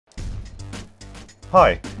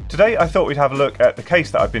Hi, today I thought we'd have a look at the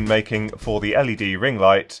case that I've been making for the LED ring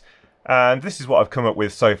light, and this is what I've come up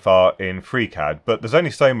with so far in FreeCAD, but there's only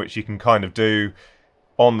so much you can kind of do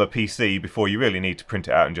on the PC before you really need to print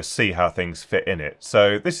it out and just see how things fit in it.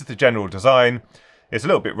 So this is the general design. It's a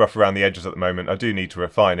little bit rough around the edges at the moment, I do need to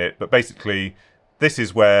refine it, but basically this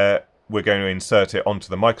is where we're going to insert it onto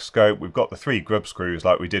the microscope. We've got the 3 grub screws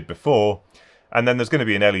like we did before, and then there's going to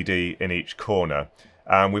be an LED in each corner.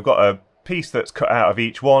 And we've got a piece that's cut out of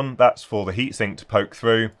each one, that's for the heatsink to poke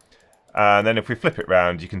through. And then if we flip it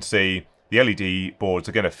round, you can see the LED boards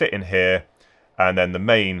are going to fit in here, and then the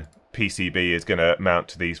main PCB is going to mount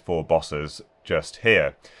to these 4 bosses just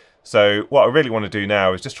here. So what I really want to do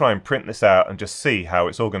now is just try and print this out and just see how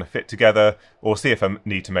it's all going to fit together, or see if I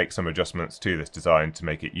need to make some adjustments to this design to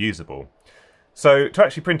make it usable. So to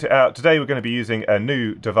actually print it out, today we're going to be using a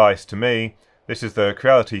new device to me. This is the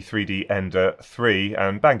Creality 3D Ender 3,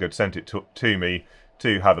 and Banggood sent it to me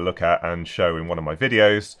to have a look at and show in one of my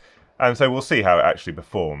videos. And so we'll see how it actually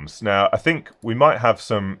performs. Now, I think we might have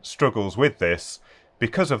some struggles with this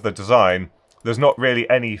because of the design. There's not really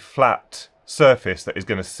any flat surface that is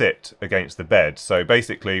going to sit against the bed. So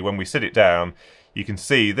basically, when we sit it down, you can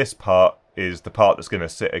see this part is the part that's going to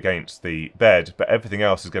sit against the bed, but everything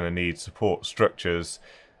else is going to need support structures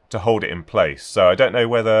to hold it in place. So I don't know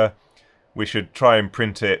whether we should try and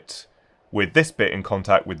print it with this bit in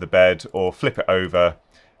contact with the bed, or flip it over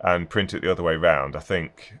and print it the other way round. I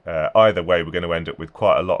think either way we're going to end up with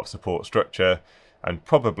quite a lot of support structure, and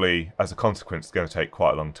probably as a consequence it's going to take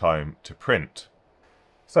quite a long time to print.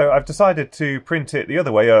 So I've decided to print it the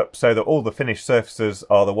other way up so that all the finished surfaces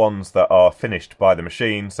are the ones that are finished by the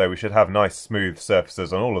machine, so we should have nice smooth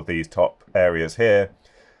surfaces on all of these top areas here.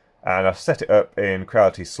 And I've set it up in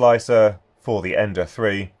Creality Slicer for the Ender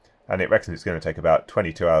 3, and it reckons it's going to take about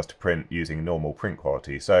 22 hours to print using normal print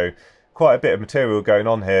quality. So quite a bit of material going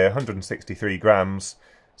on here, 163 grams.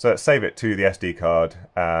 So let's save it to the SD card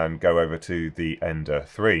and go over to the Ender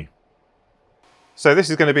 3. So this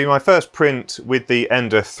is going to be my first print with the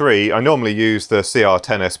Ender 3. I normally use the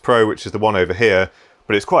CR10S Pro, which is the one over here,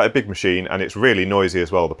 but it's quite a big machine and it's really noisy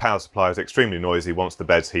as well. The power supply is extremely noisy once the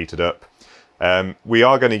bed's heated up. We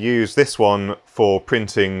are going to use this one for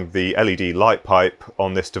printing the LED light pipe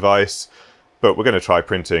on this device, but we're going to try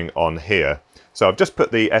printing on here. So I've just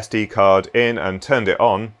put the SD card in and turned it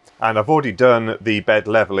on, and I've already done the bed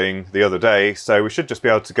leveling the other day, so we should just be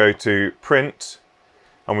able to go to print,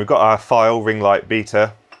 and we've got our file ring light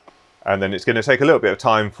beta, and then it's going to take a little bit of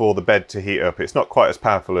time for the bed to heat up. It's not quite as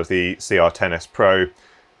powerful as the CR10S Pro,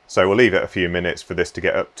 so we'll leave it a few minutes for this to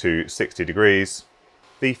get up to 60 degrees.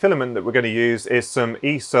 The filament that we're going to use is some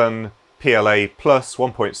eSun PLA Plus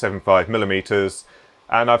 1.75mm,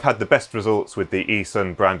 and I've had the best results with the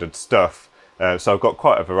eSun branded stuff. So I've got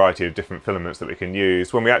quite a variety of different filaments that we can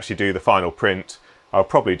use. When we actually do the final print, I'll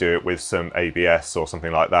probably do it with some ABS or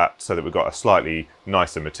something like that, so that we've got a slightly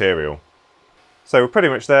nicer material. So we're pretty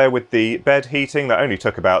much there with the bed heating. That only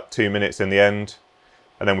took about 2 minutes in the end,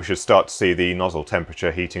 and then we should start to see the nozzle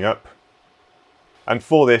temperature heating up. And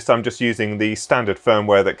for this I'm just using the standard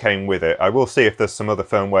firmware that came with it. I will see if there's some other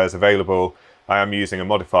firmwares available. I am using a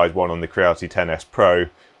modified one on the Creality 10S Pro,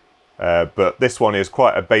 but this one is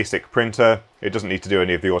quite a basic printer. It doesn't need to do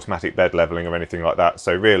any of the automatic bed leveling or anything like that,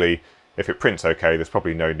 so really if it prints okay, there's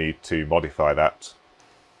probably no need to modify that.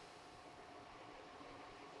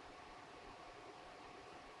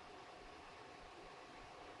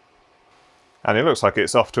 And it looks like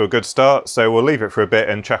it's off to a good start, so we'll leave it for a bit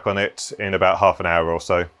and check on it in about half an hour or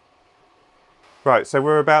so. Right, so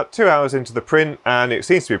we're about 2 hours into the print and it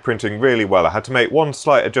seems to be printing really well. I had to make one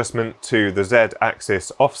slight adjustment to the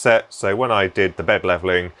Z-axis offset, so when I did the bed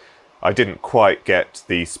leveling I didn't quite get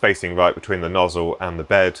the spacing right between the nozzle and the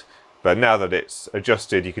bed, but now that it's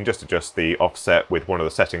adjusted you can just adjust the offset with one of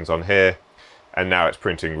the settings on here, and now it's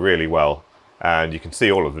printing really well and you can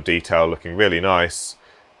see all of the detail looking really nice.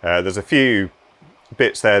 There's a few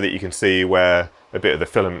bits there that you can see where a bit of the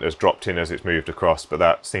filament has dropped in as it's moved across, but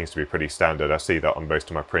that seems to be pretty standard. I see that on most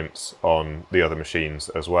of my prints on the other machines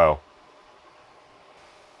as well.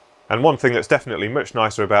 And one thing that's definitely much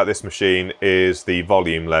nicer about this machine is the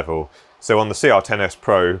volume level. So on the CR10S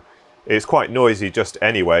Pro it's quite noisy just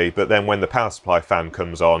anyway, but then when the power supply fan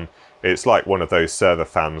comes on it's like one of those server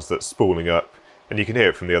fans that's spooling up, and you can hear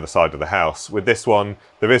it from the other side of the house. With this one,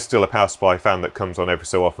 there is still a power supply fan that comes on every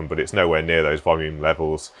so often, but it's nowhere near those volume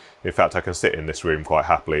levels. In fact, I can sit in this room quite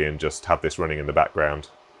happily and just have this running in the background.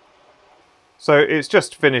 So it's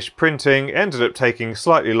just finished printing. It ended up taking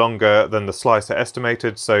slightly longer than the slicer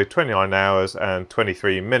estimated, so 29 hours and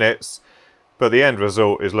 23 minutes. but the end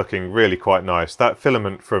result is looking really quite nice. That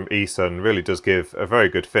filament from eSun really does give a very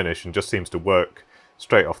good finish and just seems to work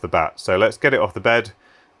straight off the bat. So let's get it off the bed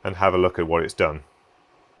and have a look at what it's done.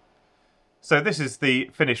 So this is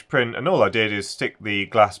the finished print, and all I did is stick the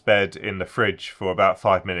glass bed in the fridge for about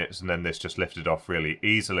 5 minutes, and then this just lifted off really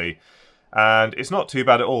easily. And it's not too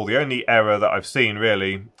bad at all. The only error that I've seen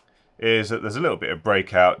really is that there's a little bit of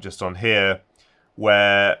breakout just on here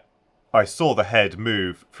where I saw the head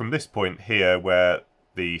move from this point here where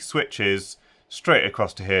the switch is straight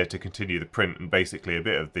across to here to continue the print, and basically a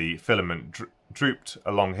bit of the filament drooped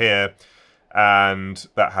along here, and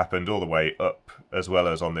that happened all the way up as well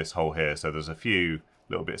as on this hole here. So there's a few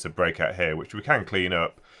little bits of breakout here which we can clean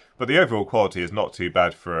up, but the overall quality is not too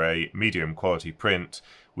bad for a medium quality print.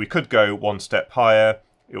 We could go one step higher.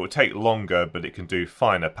 It will take longer, but it can do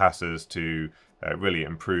finer passes to really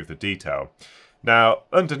improve the detail. Now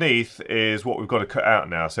underneath is what we've got to cut out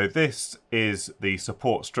now. So this is the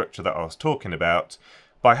support structure that I was talking about.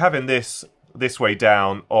 By having this way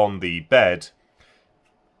down on the bed,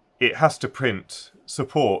 it has to print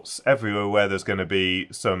supports everywhere where there's going to be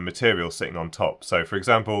some material sitting on top. So for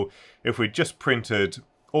example, if we just printed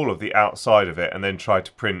all of the outside of it and then tried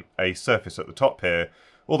to print a surface at the top here,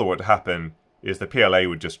 all that would happen is the PLA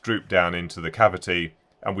would just droop down into the cavity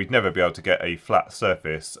and we'd never be able to get a flat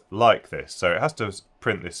surface like this. So it has to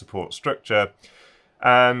print this support structure,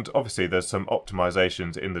 and obviously there's some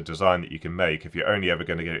optimizations in the design that you can make if you're only ever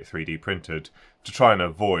going to get it 3D printed to try and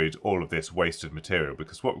avoid all of this wasted material,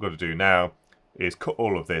 because what we've got to do now is cut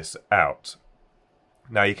all of this out.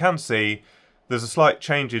 Now you can see there's a slight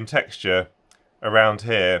change in texture around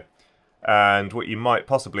here, and what you might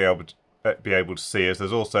possibly be able to see is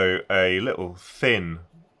there's also a little thin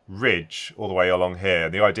ridge all the way along here,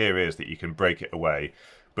 and the idea is that you can break it away,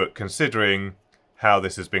 but considering how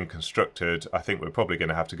this has been constructed, I think we're probably going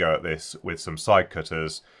to have to go at this with some side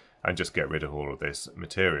cutters and just get rid of all of this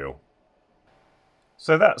material.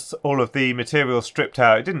 So that's all of the material stripped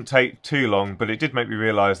out. It didn't take too long, but it did make me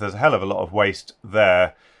realise there's a hell of a lot of waste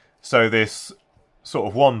there. So this sort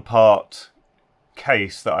of one part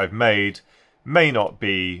case that I've made may not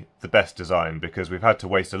be the best design, because we've had to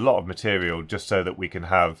waste a lot of material just so that we can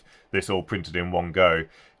have this all printed in one go.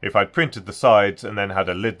 If I'd printed the sides and then had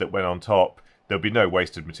a lid that went on top, there'll be no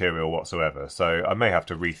wasted material whatsoever. So I may have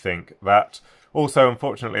to rethink that. Also,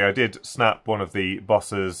 unfortunately, I did snap one of the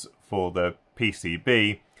bosses for the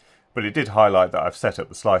PCB, but it did highlight that I've set up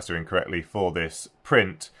the slicer incorrectly for this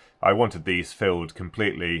print. I wanted these filled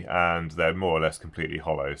completely and they're more or less completely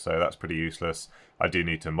hollow, so that's pretty useless. I do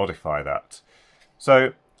need to modify that.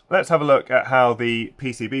 So let's have a look at how the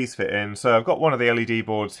PCBs fit in. So I've got one of the LED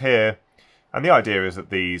boards here, and the idea is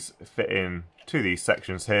that these fit in to these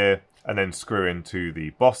sections here and then screw into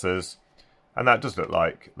the bosses, and that does look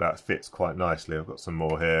like that fits quite nicely. I've got some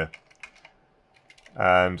more here,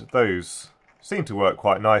 and those seem to work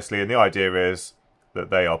quite nicely, and the idea is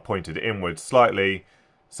that they are pointed inwards slightly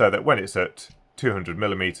so that when it's at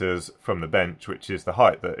 200mm from the bench, which is the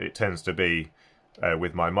height that it tends to be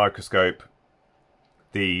with my microscope,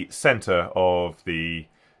 the centre of the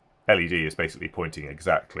LED is basically pointing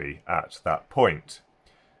exactly at that point.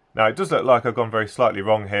 Now it does look like I've gone very slightly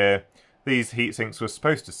wrong here. These heat sinks were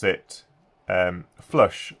supposed to sit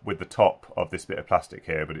flush with the top of this bit of plastic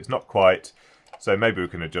here, but it's not quite, so maybe we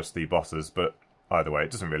can adjust the bosses, but either way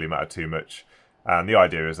it doesn't really matter too much. And the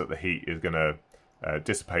idea is that the heat is going to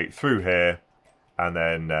dissipate through here and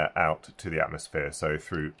then out to the atmosphere, so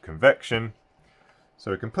through convection.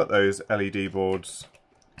 So we can put those LED boards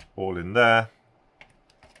all in there,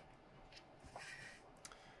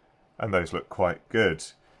 and those look quite good.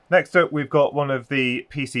 Next up, we've got one of the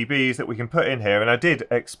PCBs that we can put in here, and I did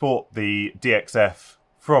export the DXF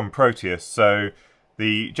from Proteus, so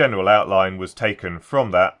the general outline was taken from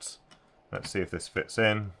that. Let's see if this fits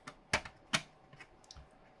in.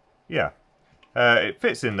 Yeah, it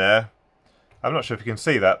fits in there. I'm not sure if you can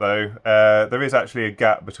see that though. There is actually a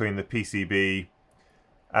gap between the PCB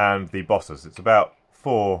and the bosses. It's about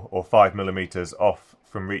 4 or 5mm off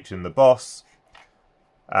from reaching the boss,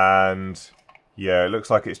 and yeah, it looks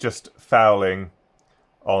like it's just fouling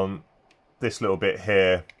on this little bit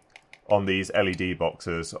here on these LED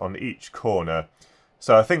boxes on each corner.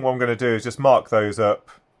 So I think what I'm going to do is just mark those up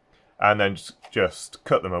and then just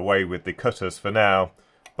cut them away with the cutters for now,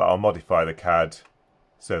 but I'll modify the CAD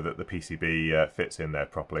so that the PCB fits in there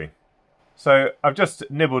properly. So I've just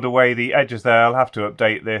nibbled away the edges there. I'll have to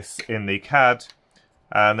update this in the CAD,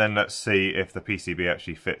 and then let's see if the PCB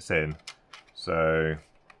actually fits in. So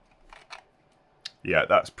yeah,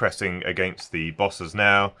 that's pressing against the bosses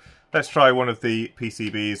now. Let's try one of the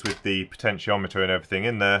PCBs with the potentiometer and everything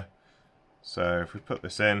in there. So if we put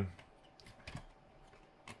this in,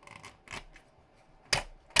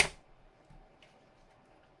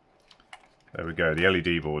 there we go. The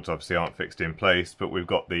LED boards obviously aren't fixed in place, but we've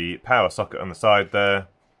got the power socket on the side there,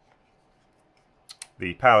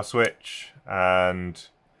 the power switch, and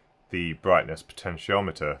the brightness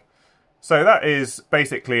potentiometer. So that is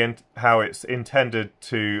basically how it's intended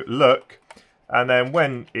to look, and then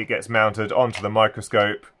when it gets mounted onto the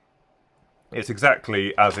microscope, it's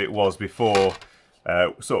exactly as it was before,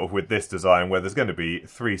 sort of with this design, where there's going to be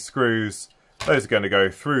 3 screws. Those are going to go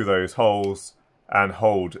through those holes and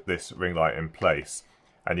hold this ring light in place.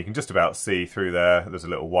 And you can just about see through there, there's a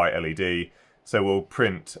little white LED. So we'll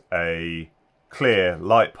print a clear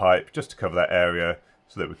light pipe just to cover that area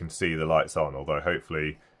so that we can see the lights on, although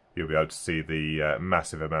hopefully you'll be able to see the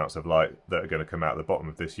massive amounts of light that are going to come out the bottom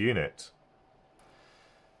of this unit.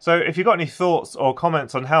 So if you've got any thoughts or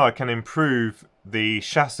comments on how I can improve the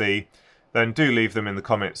chassis, then do leave them in the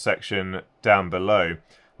comments section down below.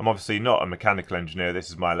 I'm obviously not a mechanical engineer, this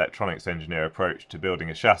is my electronics engineer approach to building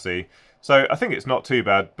a chassis. So I think it's not too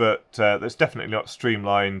bad, but it's definitely not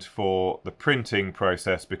streamlined for the printing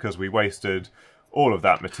process because we wasted all of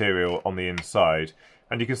that material on the inside.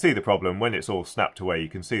 And you can see the problem when it's all snapped away. You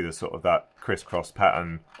can see the sort of that crisscross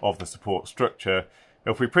pattern of the support structure.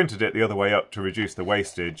 If we printed it the other way up to reduce the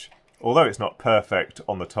wastage, although it's not perfect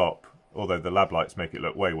on the top, although the lab lights make it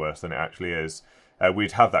look way worse than it actually is,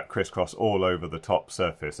 we'd have that crisscross all over the top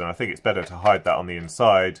surface, and I think it's better to hide that on the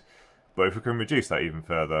inside, but if we can reduce that even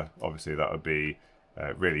further, obviously that would be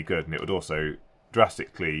really good, and it would also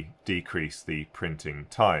drastically decrease the printing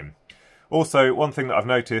time. Also, one thing that I've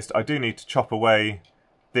noticed, I do need to chop away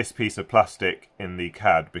this piece of plastic in the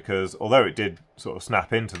CAD, because although it did sort of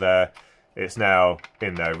snap into there, it's now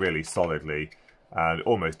in there really solidly, and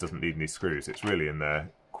almost doesn't need any screws. It's really in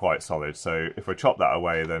there quite solid, so if we chop that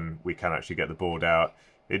away then we can actually get the board out.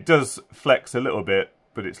 It does flex a little bit,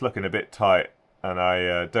 but it's looking a bit tight, and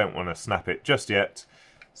I don't want to snap it just yet,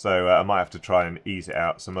 so I might have to try and ease it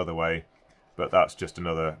out some other way, but that's just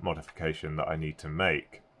another modification that I need to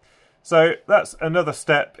make. So that's another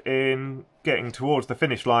step in getting towards the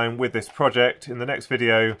finish line with this project. In the next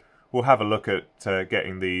video we'll have a look at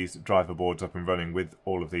getting these driver boards up and running with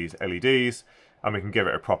all of these LEDs, and we can give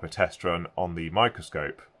it a proper test run on the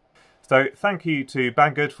microscope. So thank you to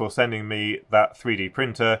Banggood for sending me that 3D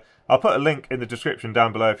printer. I'll put a link in the description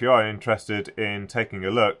down below if you are interested in taking a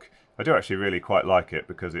look. I do actually really quite like it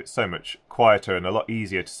because it's so much quieter and a lot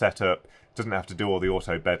easier to set up. It doesn't have to do all the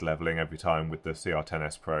auto bed leveling every time with the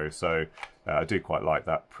CR10S Pro, so I do quite like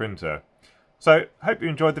that printer. So hope you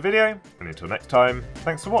enjoyed the video, and until next time,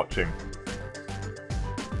 thanks for watching.